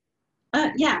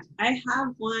 Yeah, I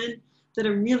have one that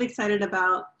I'm really excited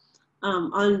about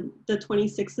on the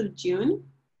 26th of June.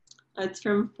 It's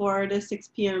from 4 to 6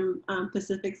 p.m.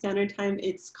 Pacific Standard Time.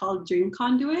 It's called Dream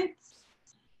Conduits.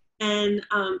 And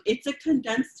it's a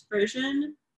condensed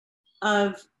version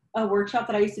of a workshop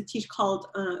that I used to teach called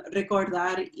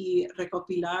Recordar y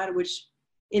Recopilar, which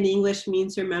in English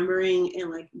means remembering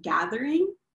and like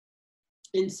gathering.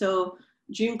 And so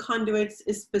Dream Conduits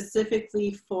is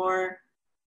specifically for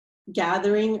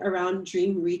gathering around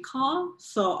dream recall.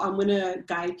 So I'm going to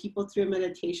guide people through a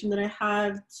meditation that I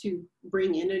have to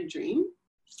bring in a dream.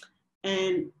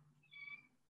 And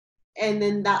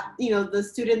then that, you know,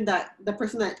 the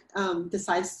person that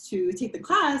decides to take the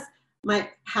class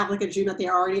might have like a dream that they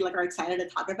already like are excited to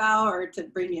talk about or to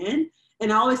bring in.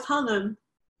 And I always tell them,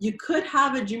 you could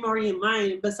have a dream already in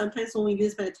mind, but sometimes when we do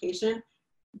this meditation,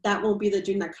 that won't be the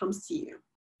dream that comes to you.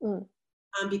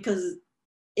 Because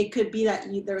it could be that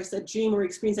there was a dream or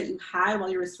experience that you had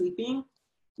while you were sleeping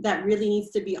that really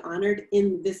needs to be honored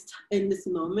in this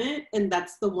moment, and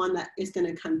that's the one that is going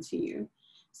to come to you.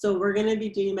 So we're going to be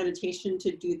doing a meditation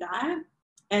to do that,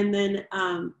 and then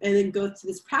go to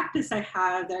this practice I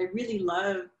have that I really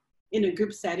love in a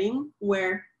group setting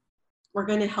where we're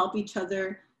going to help each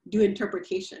other do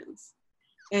interpretations.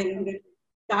 And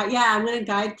I'm going to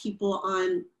guide people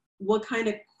on what kind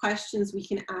of questions we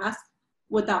can ask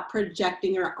without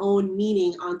projecting our own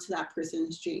meaning onto that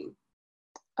person's dream.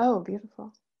 Oh,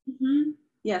 beautiful. Mm-hmm.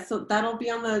 Yeah, so that'll be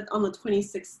on the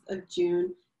 26th of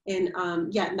June. And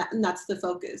and that's the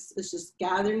focus. It's just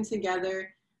gathering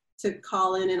together to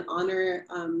call in and honor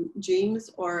dreams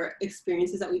or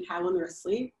experiences that we've had when we're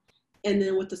asleep. And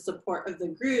then with the support of the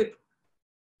group,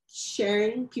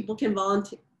 sharing, people can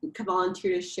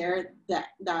volunteer to share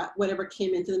that whatever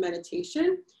came into the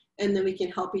meditation. And then we can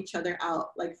help each other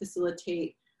out, like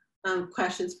facilitate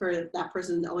questions for that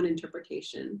person's own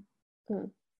interpretation.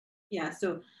 Yeah,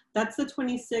 so that's the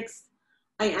 26th.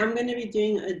 I am going to be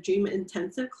doing a dream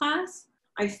intensive class.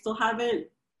 I still haven't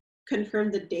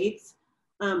confirmed the dates,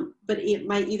 but it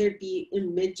might either be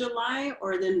in mid-July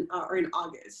or in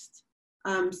August.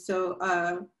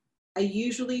 I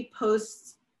usually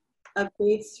post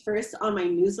updates first on my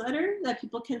newsletter that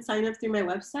people can sign up through my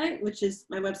website, which is,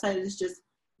 my website is just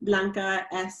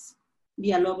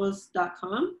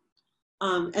blancasvillalobos.com.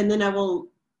 And then I will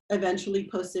eventually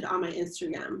post it on my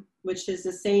Instagram, which is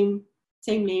the same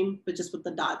name, but just with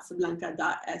the dots,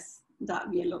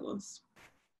 blanca.s.villalobos.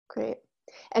 Great.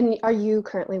 And are you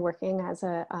currently working as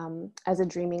a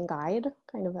dreaming guide,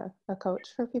 kind of a coach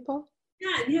for people?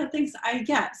 Yeah, thanks.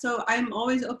 So I'm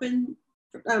always open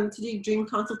to do dream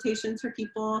consultations for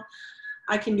people.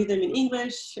 I can do them in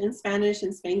English, in Spanish,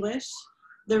 and Spanglish.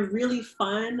 They're really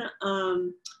fun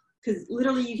because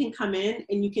literally you can come in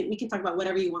and we can talk about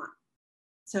whatever you want.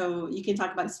 So you can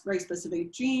talk about a very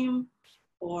specific dream,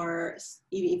 or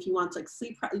even if you want to like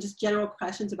just general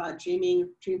questions about dreaming,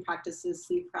 dream practices,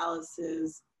 sleep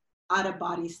paralysis, out of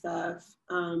body stuff.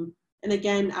 And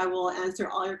again, I will answer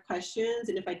all your questions.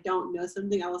 And if I don't know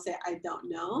something, I will say I don't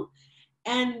know.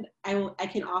 And I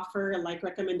can offer like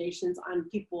recommendations on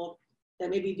people that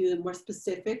maybe do the more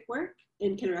specific work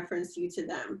and can reference you to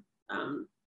them. And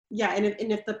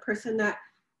if the person that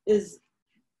is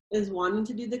wanting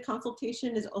to do the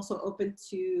consultation is also open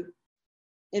to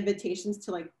invitations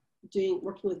to like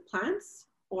working with plants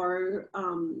or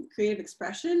creative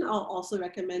expression, I'll also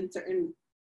recommend certain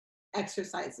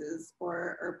exercises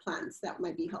or plants that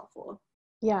might be helpful.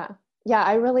 Yeah,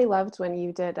 I really loved when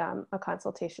you did a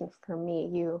consultation for me.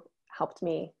 You helped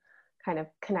me kind of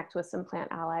connect with some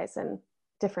plant allies and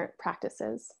different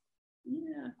practices.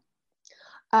 Yeah.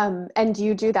 And do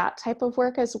you do that type of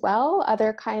work as well?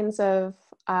 Other kinds of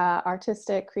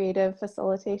artistic, creative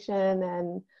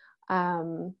facilitation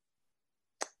and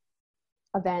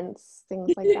events,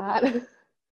 things like that?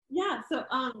 Yeah, so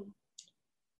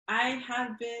I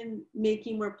have been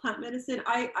making more plant medicine.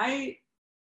 I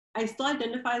still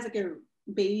identify as like a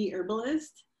baby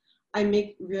herbalist. I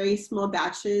make very small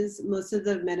batches. Most of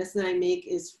the medicine I make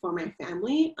is for my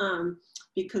family,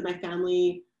 because my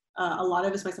family, a lot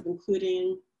of us, myself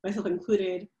included,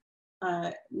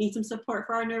 need some support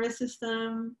for our nervous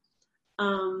system.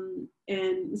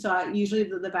 And so usually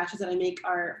the batches that I make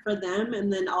are for them,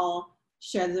 and then I'll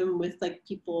share them with like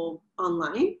people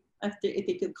online if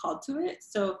they feel called to it.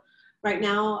 So right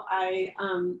now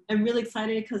I'm really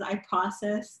excited because I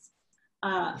processed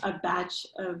a batch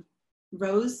of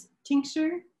rose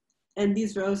tincture, and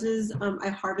these roses, I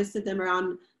harvested them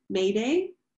around May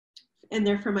Day, and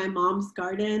they're from my mom's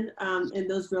garden, and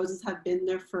those roses have been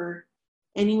there for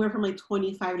anywhere from like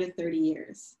 25 to 30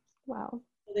 years. Wow.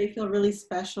 They feel really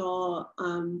special,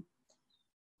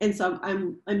 and so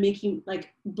I'm making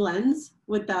like blends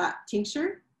with that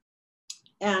tincture,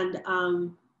 and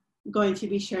going to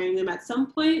be sharing them at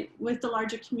some point with the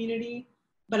larger community.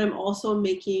 But I'm also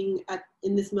making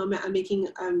in this moment,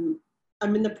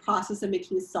 I'm in the process of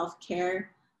making self-care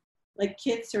like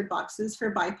kits or boxes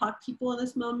for BIPOC people in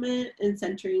this moment, and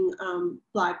centering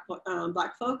Black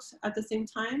folks at the same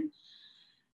time.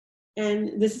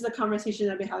 And this is a conversation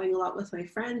that I've been having a lot with my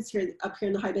friends up here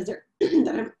in the high desert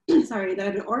that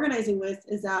I've been organizing with,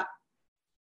 is that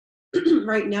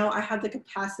right now I have the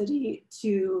capacity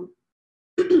to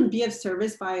be of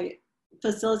service by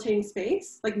facilitating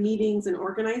space, like meetings and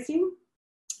organizing,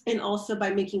 and also by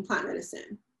making plant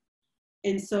medicine.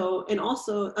 And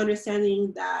also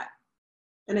understanding that,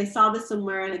 and I saw this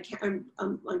somewhere, and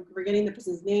I'm forgetting the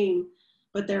person's name,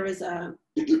 but there was a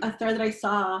thread that I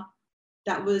saw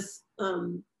that was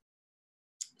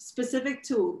specific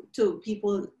to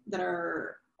people that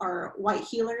are white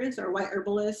healers or white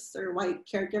herbalists or white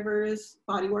caregivers,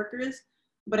 body workers.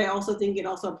 But I also think it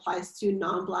also applies to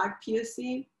non-Black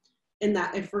POC, in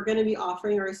that if we're going to be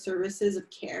offering our services of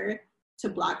care to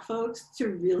Black folks, to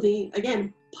really,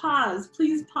 again,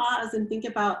 please pause and think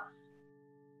about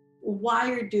why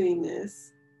you're doing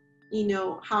this. You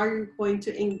know, how you're going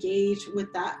to engage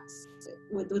with that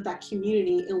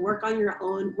community, and work on your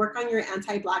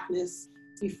anti-Blackness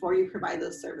before you provide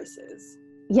those services.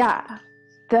 Yeah,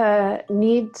 the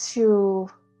need to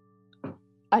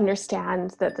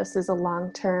understand that this is a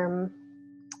long-term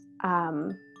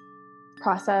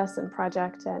process and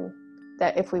project, and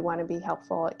that if we want to be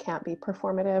helpful, it can't be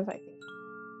performative, I think.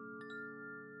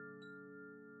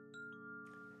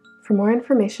 For more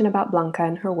information about Blanca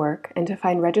and her work, and to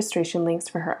find registration links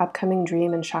for her upcoming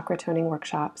dream and chakra toning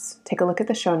workshops, take a look at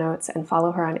the show notes and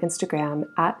follow her on Instagram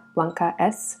at Blanca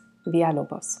S.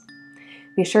 Villalobos.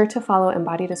 Be sure to follow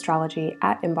Embodied Astrology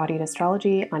at Embodied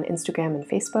Astrology on Instagram and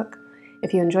Facebook.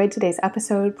 If you enjoyed today's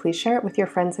episode, please share it with your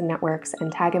friends and networks,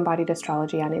 and tag Embodied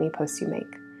Astrology on any posts you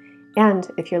make.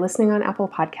 And if you're listening on Apple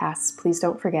Podcasts, please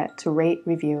don't forget to rate,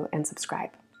 review, and subscribe.